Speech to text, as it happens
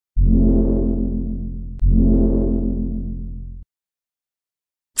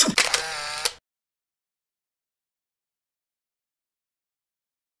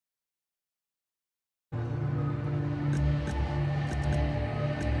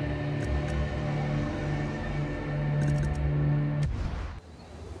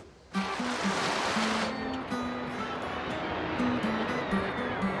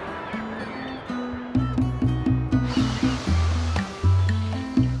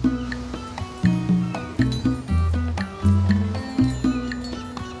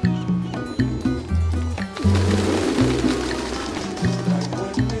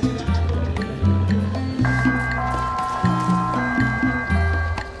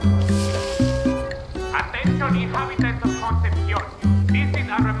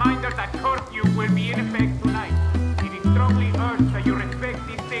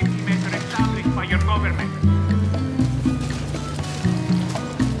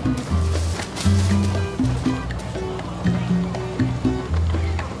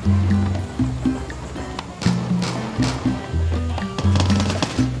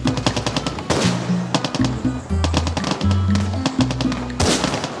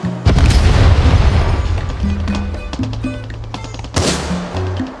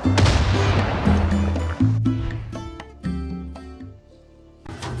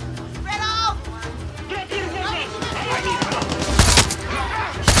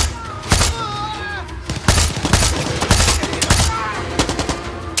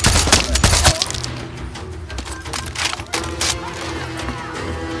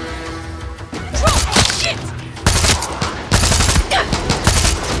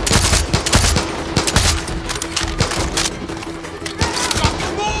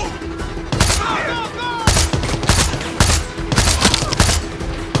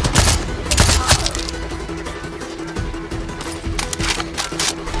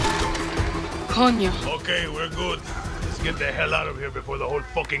Coño. Okay, we're good. Let's get the hell out of here before the whole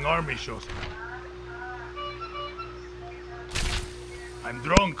fucking army shows. I'm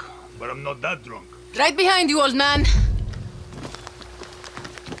drunk, but I'm not that drunk. Right behind you, old man.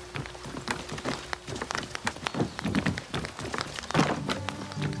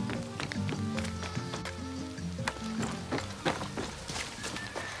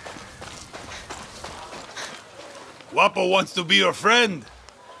 Guapo wants to be your friend.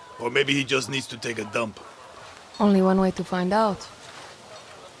 Or maybe he just needs to take a dump. Only one way to find out.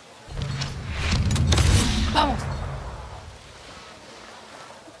 Vamos.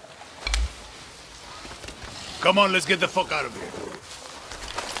 Come on, let's get the fuck out of here.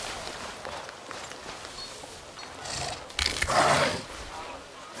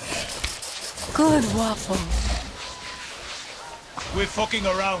 Good, Waffle. Quit fucking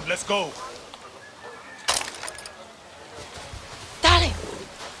around, let's go. Dale!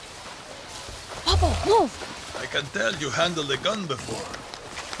 Waffle, move! I can tell you handled a gun before.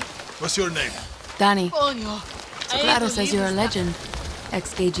 What's your name? Danny. Coño. So Claro says you're a legend.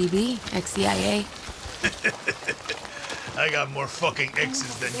 Ex-KGB, ex-CIA. I got more fucking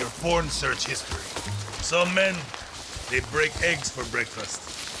X's than your porn search history. Some men, they break eggs for breakfast.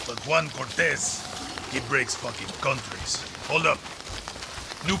 But Juan Cortez, he breaks fucking countries. Hold up.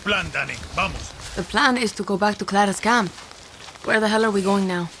 New plan, Danny. Vamos. The plan is to go back to Clara's camp. Where the hell are we going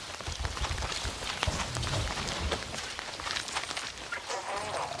now?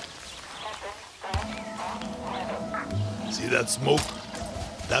 See that smoke?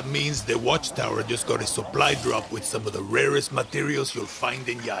 That means the watchtower just got a supply drop with some of the rarest materials you'll find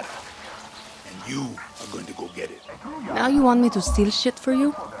in Yara. And you are going to go get it. Now you want me to steal shit for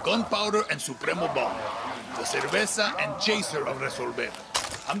you? Gunpowder and Supremo Bomb. The cerveza and chaser of Resolver.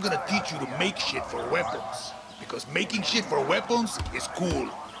 I'm gonna teach you to make shit for weapons. Because making shit for weapons is cool.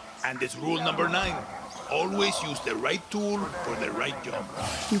 And it's rule number 9. Always use the right tool for the right job.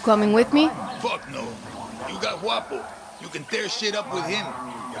 You coming with me? Fuck no. You got Guapo. You can tear shit up with him.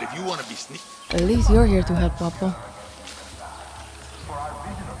 But if you wanna be sneaky... At least you're here to help, Waffle.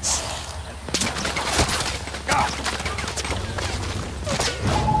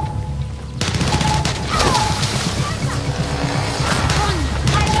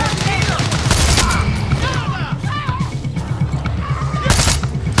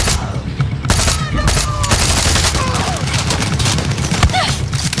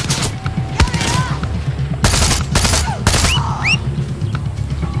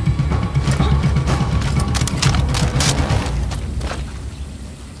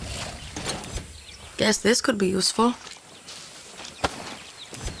 Guess this could be useful.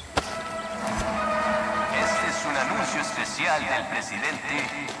 Este es un anuncio especial del presidente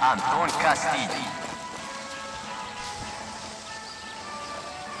Antón Castillo.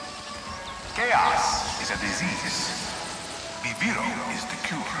 Chaos is a disease. Viviro is the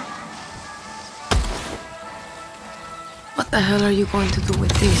cure. What the hell are you going to do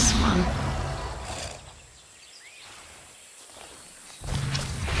with this, man?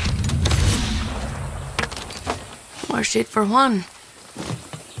 More shit for Juan.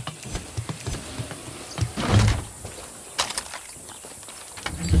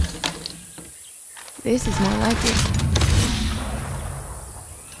 This is more like it.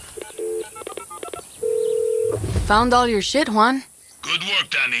 Found all your shit, Juan. Good work,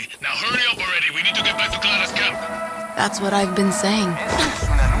 Danny. Now hurry up already. We need to get back to Clara's camp. That's what I've been saying. Este es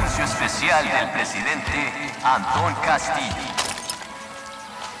un anuncio especial del presidente Antón Castillo.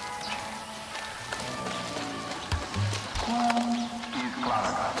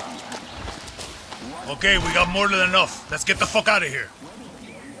 Okay, we got more than enough. Let's get the fuck out of here.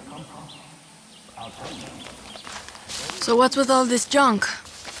 So what's with all this junk?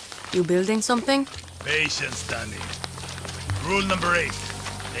 You building something? Patience, Danny. Rule number 8.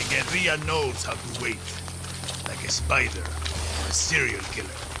 The guerrilla knows how to wait. Like a spider or a serial killer.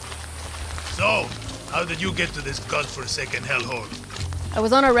 So, how did you get to this godforsaken hellhole? I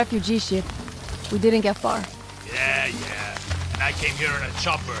was on a refugee ship. We didn't get far. Yeah. And I came here in a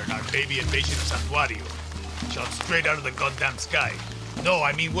chopper in our baby invasion of Santuario. Shot straight out of the goddamn sky. No,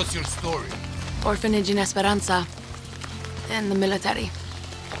 I mean, what's your story? Orphanage in Esperanza. And the military.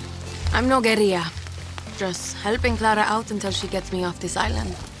 I'm no guerrilla. Just helping Clara out until she gets me off this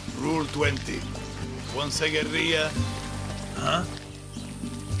island. Rule 20. Once a guerrilla... Huh?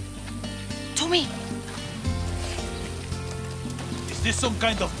 To me! Is this some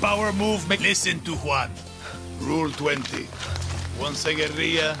kind of power move? Listen to Juan. Rule 20. Once a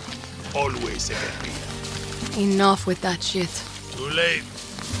guerrilla, always a guerrilla. Enough with that shit. Too late.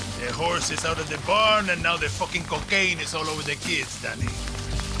 The horse is out of the barn and now the fucking cocaine is all over the kids, Danny.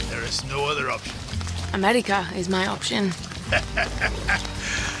 There is no other option. America is my option.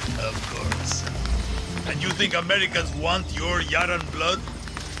 Of course. And you think Americans want your Yaran blood?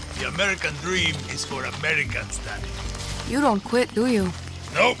 The American dream is for Americans, Danny. You don't quit, do you?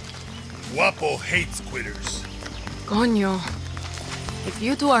 Nope. Guapo hates quitters. Coño. If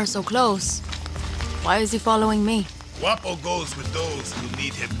you two are so close, why is he following me? Guapo goes with those who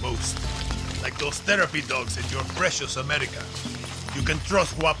need him most. Like those therapy dogs in your precious America. You can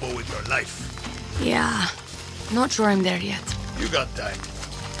trust Guapo with your life. Yeah, not sure I'm there yet. You got time.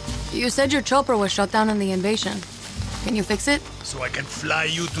 You said your chopper was shut down in the invasion. Can you fix it? So I can fly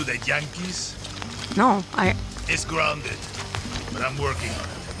you to the Yankees? No, It's grounded, but I'm working on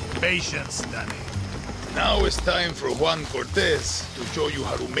it. Patience, Danny. Now it's time for Juan Cortez to show you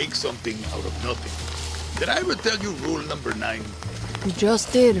how to make something out of nothing. Did I ever tell you rule number 9? You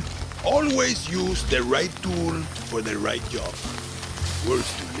just did. Always use the right tool for the right job.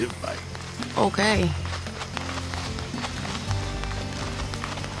 Words to live by. Okay.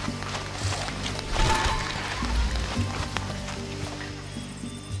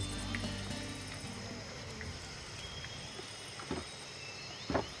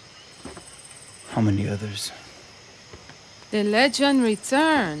 How many others? The legend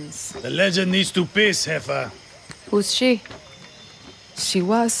returns. The legend needs to piss, Jefa. Who's she? She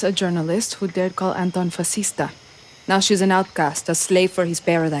was a journalist who dared call Anton fascista. Now she's an outcast, a slave for his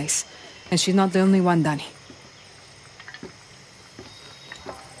paradise. And she's not the only one, Danny.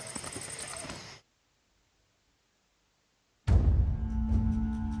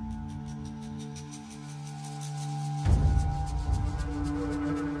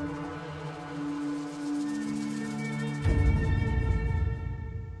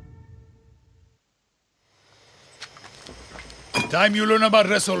 Time you learn about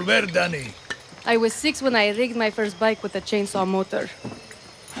Resolver, Danny. I was 6 when I rigged my first bike with a chainsaw motor.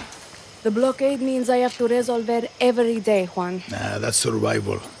 The blockade means I have to resolver every day, Juan. Nah, that's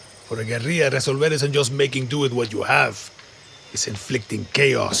survival. For a guerrilla, Resolver isn't just making do with what you have. It's inflicting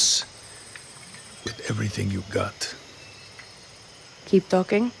chaos with everything you got. Keep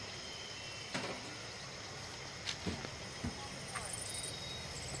talking.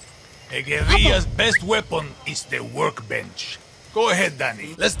 A guerrilla's best weapon is the workbench. Go ahead,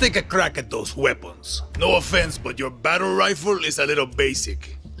 Danny. Let's take a crack at those weapons. No offense, but your battle rifle is a little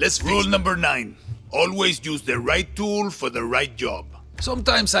basic. Let's rule number 9. Always use the right tool for the right job.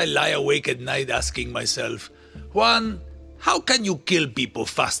 Sometimes I lie awake at night asking myself, Juan, how can you kill people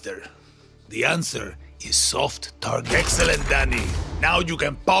faster? The answer is soft target. Excellent, Danny. Now you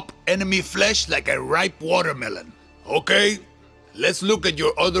can pop enemy flesh like a ripe watermelon. Okay, let's look at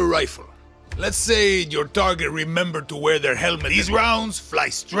your other rifle. Let's say your target remembered to wear their helmet. These rounds fly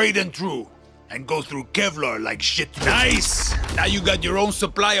straight and true and go through Kevlar like shit. Nice! Now you got your own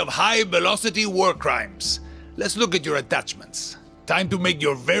supply of high-velocity war crimes. Let's look at your attachments. Time to make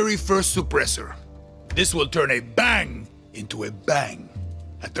your very first suppressor. This will turn a bang into a bang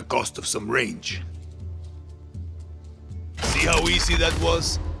at the cost of some range. See how easy that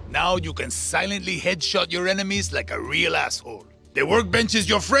was? Now you can silently headshot your enemies like a real asshole. The workbench is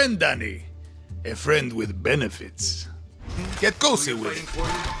your friend, Danny. A friend with benefits. Get cozy with it.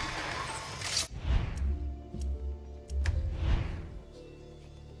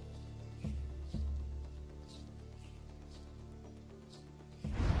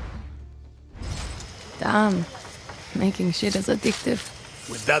 Damn. Making shit is addictive.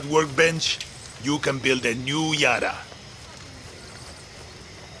 With that workbench, you can build a new Yara.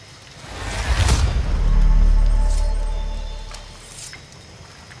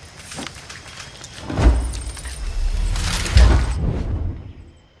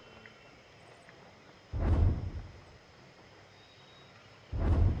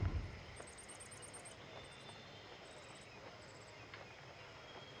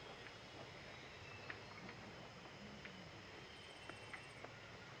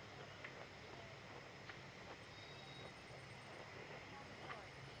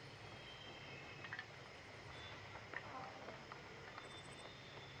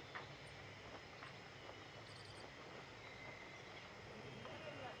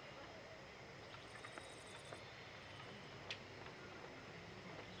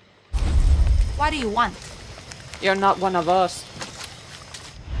 What do you want? You're not one of us.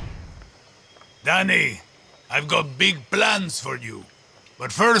 Danny, I've got big plans for you.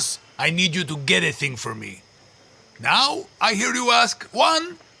 But first, I need you to get a thing for me. Now, I hear you ask,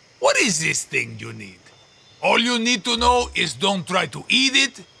 Juan, what is this thing you need? All you need to know is don't try to eat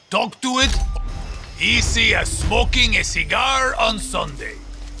it, talk to it, easy as smoking a cigar on Sunday.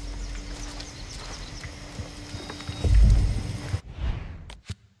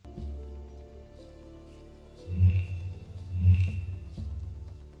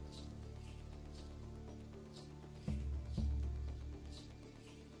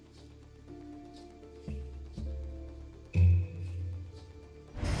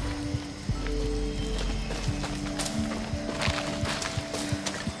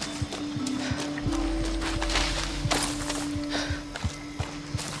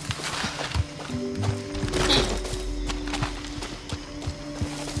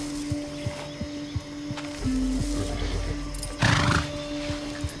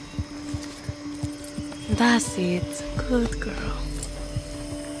 That's it. Good girl.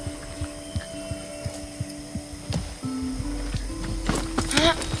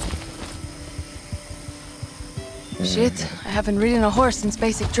 Shit, I haven't ridden a horse since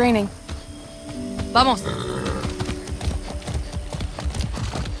basic training. Vamos!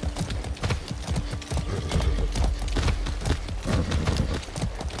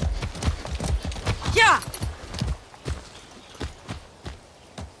 Yeah!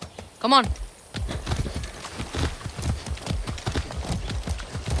 Come on.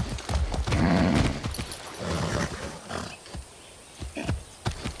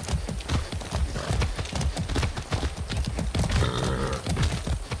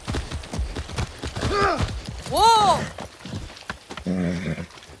 Whoa!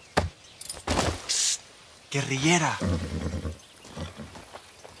 Guerrillera.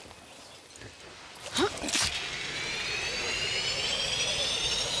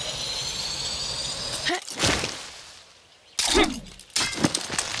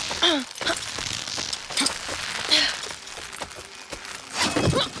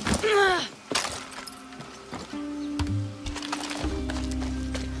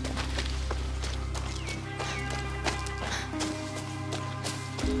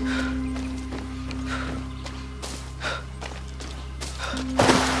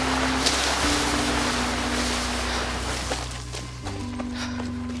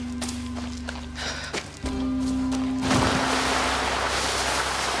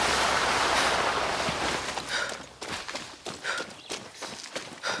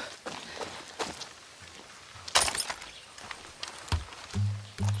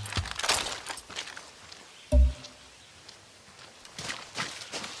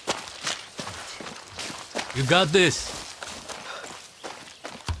 You got this.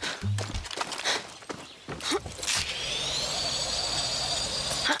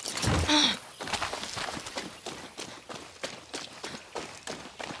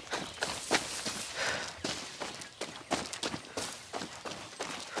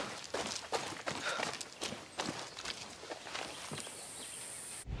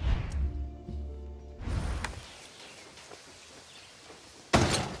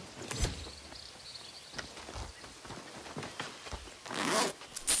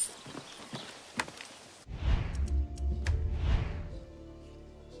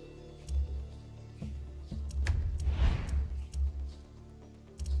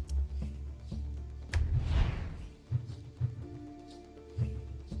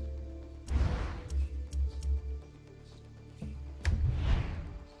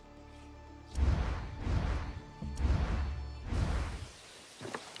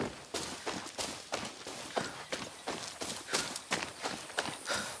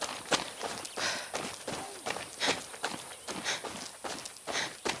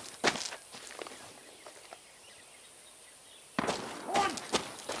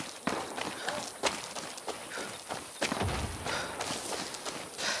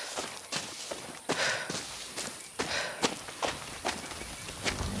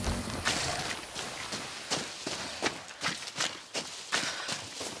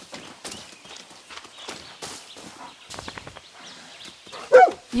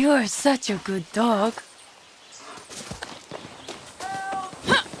 You're such a good dog.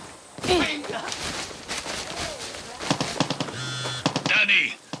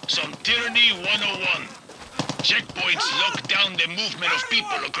 Danny, some tyranny 101. Checkpoints lock down the movement of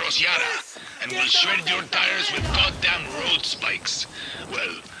people across Yara, and will shred your tires with goddamn road spikes.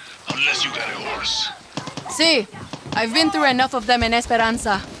 Well, unless you got a horse. See, I've been through enough of them in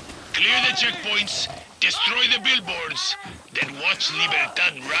Esperanza. Clear the checkpoints, destroy the billboards, then watch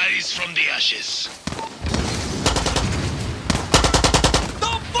Libertad rise from the ashes.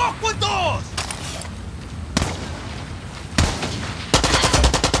 Don't fuck with those!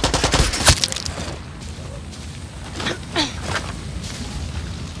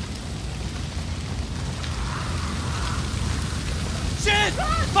 Shit!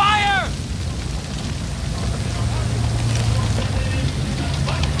 Fire!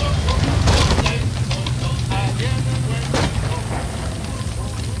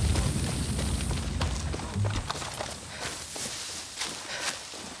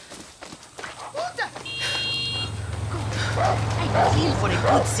 Kill for a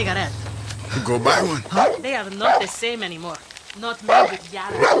good cigarette. Go buy one. They are not the same anymore. Not made with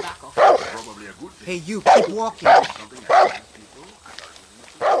Yara tobacco. Hey, you, keep walking.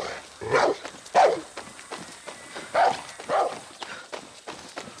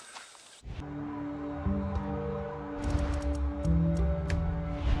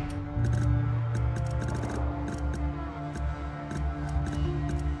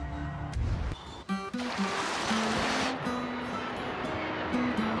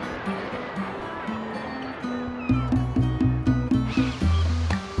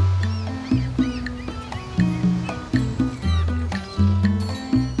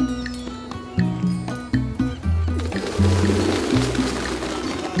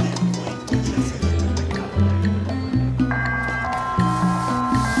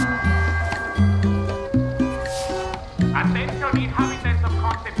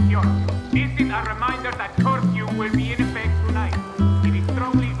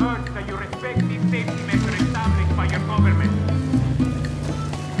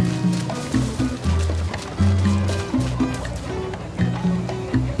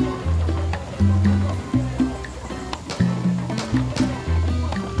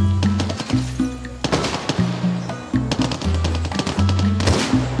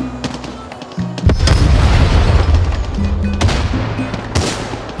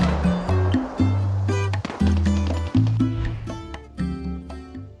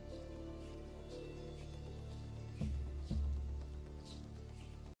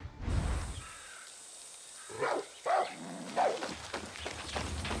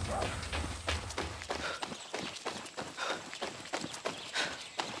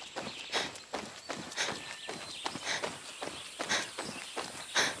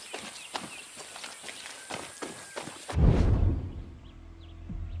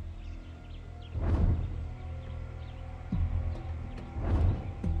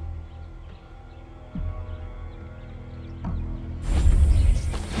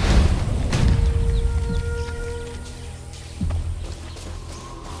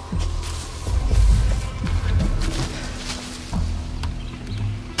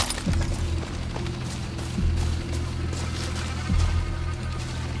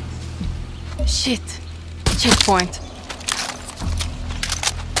 Shit. Checkpoint.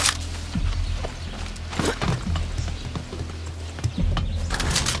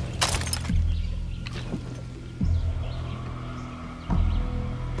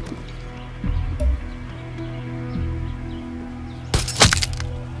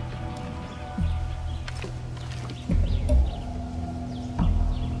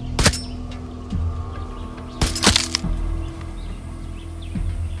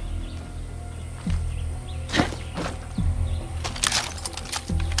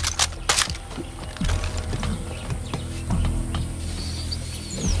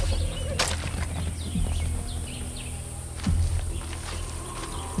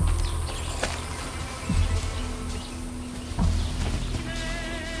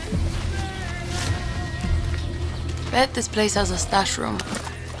 Bet this place has a stash room.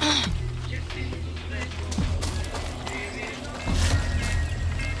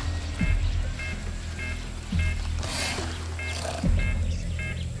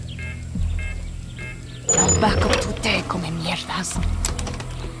 Back up to te, come mierdas.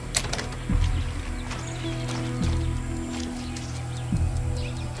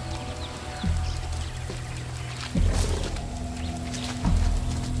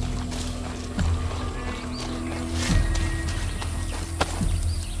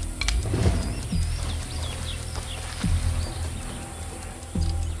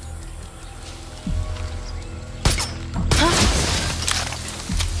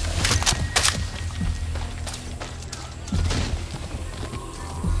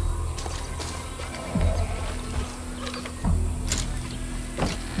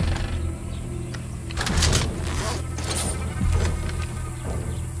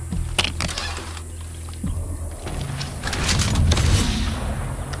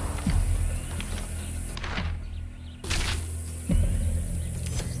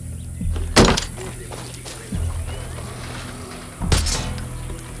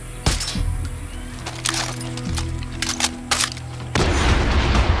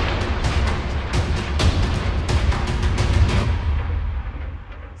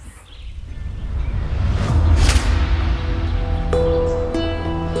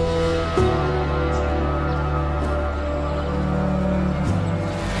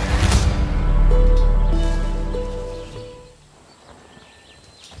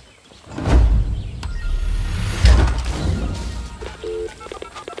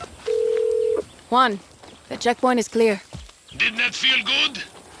 Juan, the checkpoint is clear. Didn't that feel good?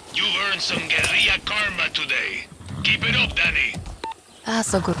 You've earned some guerrilla karma today. Keep it up, Danny.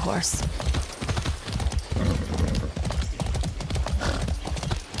 That's a good horse.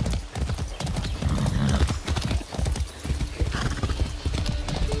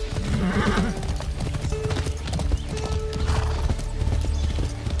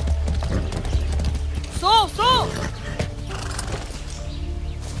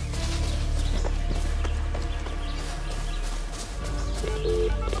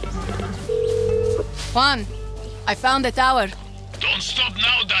 Juan, I found the tower. Don't stop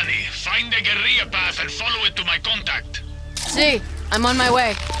now, Danny. Find the guerrilla path and follow it to my contact. See, I'm on my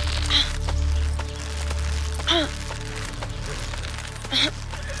way.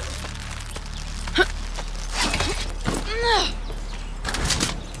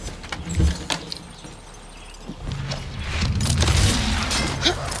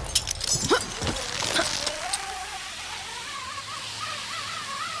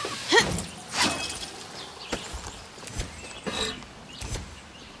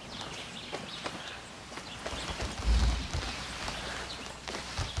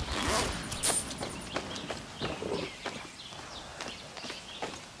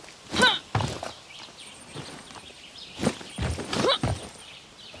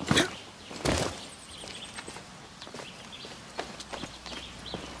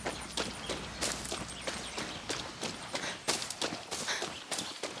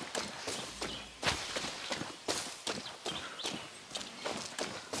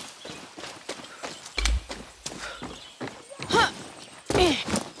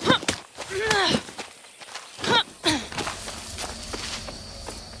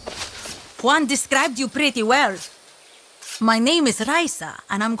 Juan described you pretty well. My name is Raisa,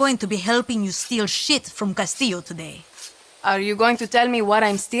 and I'm going to be helping you steal shit from Castillo today. Are you going to tell me what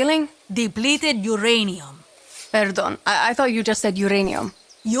I'm stealing? Depleted uranium. Perdón, I thought you just said uranium.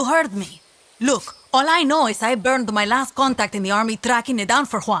 You heard me. Look, all I know is I burned my last contact in the army tracking it down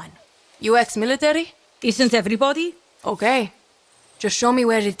for Juan. You ex-military? Isn't everybody? Okay. Just show me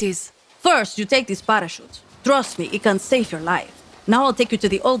where it is. First, you take this parachute. Trust me, it can save your life. Now I'll take you to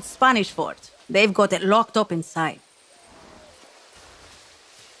the old Spanish fort. They've got it locked up inside.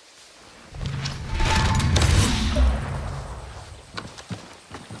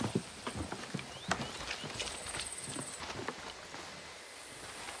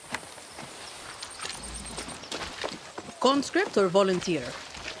 conscript or volunteer?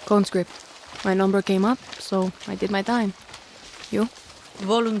 Conscript. My number came up, so I did my time. You?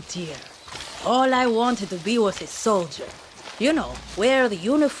 Volunteer. All I wanted to be was a soldier. You know, wear the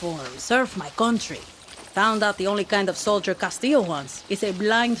uniform, serve my country. Found out the only kind of soldier Castillo wants is a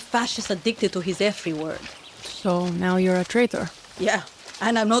blind fascist addicted to his every word. So now you're a traitor. Yeah,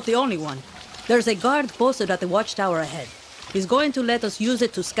 and I'm not the only one. There's a guard posted at the watchtower ahead. He's going to let us use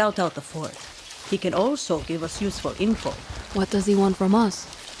it to scout out the fort. He can also give us useful info. What does he want from us?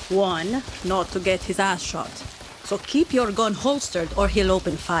 1, not to get his ass shot. So keep your gun holstered or he'll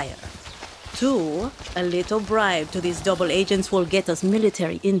open fire. 2, a little bribe to these double agents will get us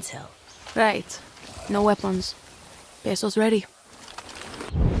military intel. Right. No weapons. Pesos ready.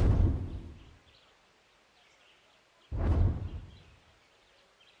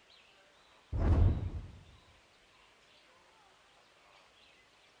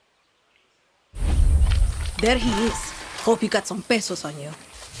 There he is. Hope you got some pesos on you.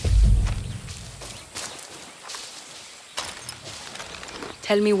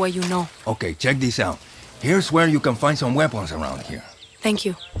 Tell me what you know. Okay, check this out. Here's where you can find some weapons around here. Thank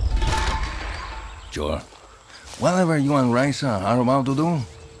you. Sure. Whatever you and Raisa are about to do,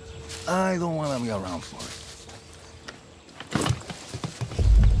 I don't want to be around for it.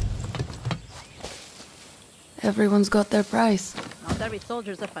 Everyone's got their price. Not every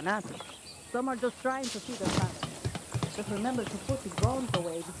soldier's a fanatic. Some are just trying to see their family. Just remember to put the guns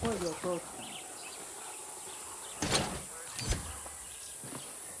away before you approach them.